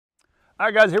All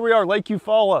right, guys, here we are, Lake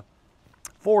Eufaula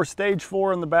for stage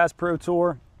 4 in the Bass Pro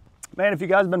Tour. Man, if you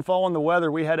guys have been following the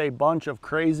weather, we had a bunch of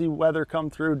crazy weather come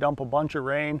through, dump a bunch of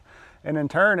rain, and in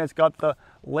turn, it's got the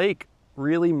lake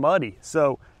really muddy.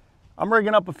 So I'm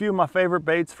rigging up a few of my favorite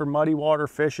baits for muddy water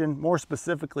fishing, more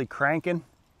specifically cranking.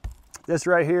 This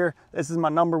right here, this is my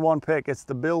 #1 pick. It's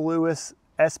the Bill Lewis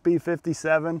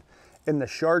SB57 in the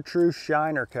chartreuse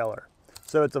shiner color.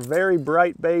 So it's a very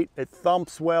bright bait. It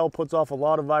thumps well, puts off a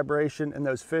lot of vibration, and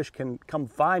those fish can come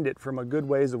find it from a good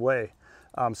ways away.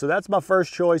 So that's my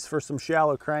first choice for some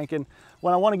shallow cranking.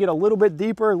 When I want to get a little bit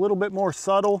deeper, a little bit more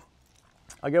subtle,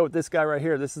 I go with this guy right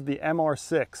here. This is the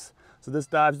MR6. So this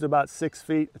dives to about 6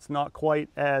 feet. It's not quite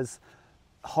as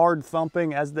hard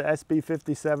thumping as the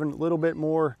SB57, a little bit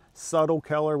more subtle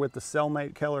color with the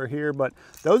cellmate color here. But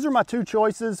those are my two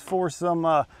choices for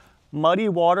some muddy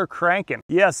water cranking.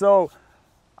 Yeah, so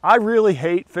I really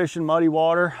hate fishing muddy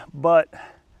water, but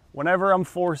whenever I'm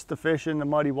forced to fish in the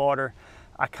muddy water,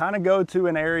 I kind of go to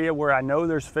an area where I know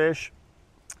there's fish.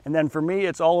 And then for me,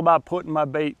 it's all about putting my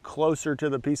bait closer to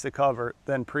the piece of cover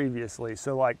than previously.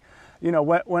 So like, you know,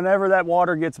 whenever that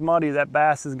water gets muddy, that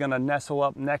bass is gonna nestle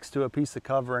up next to a piece of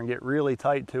cover and get really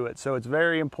tight to it. So it's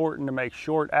very important to make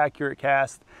short, accurate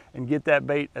casts and get that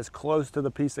bait as close to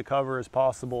the piece of cover as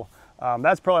possible.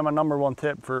 That's probably my #1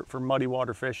 tip for muddy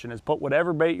water fishing, is put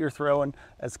whatever bait you're throwing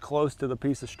as close to the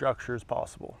piece of structure as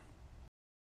possible.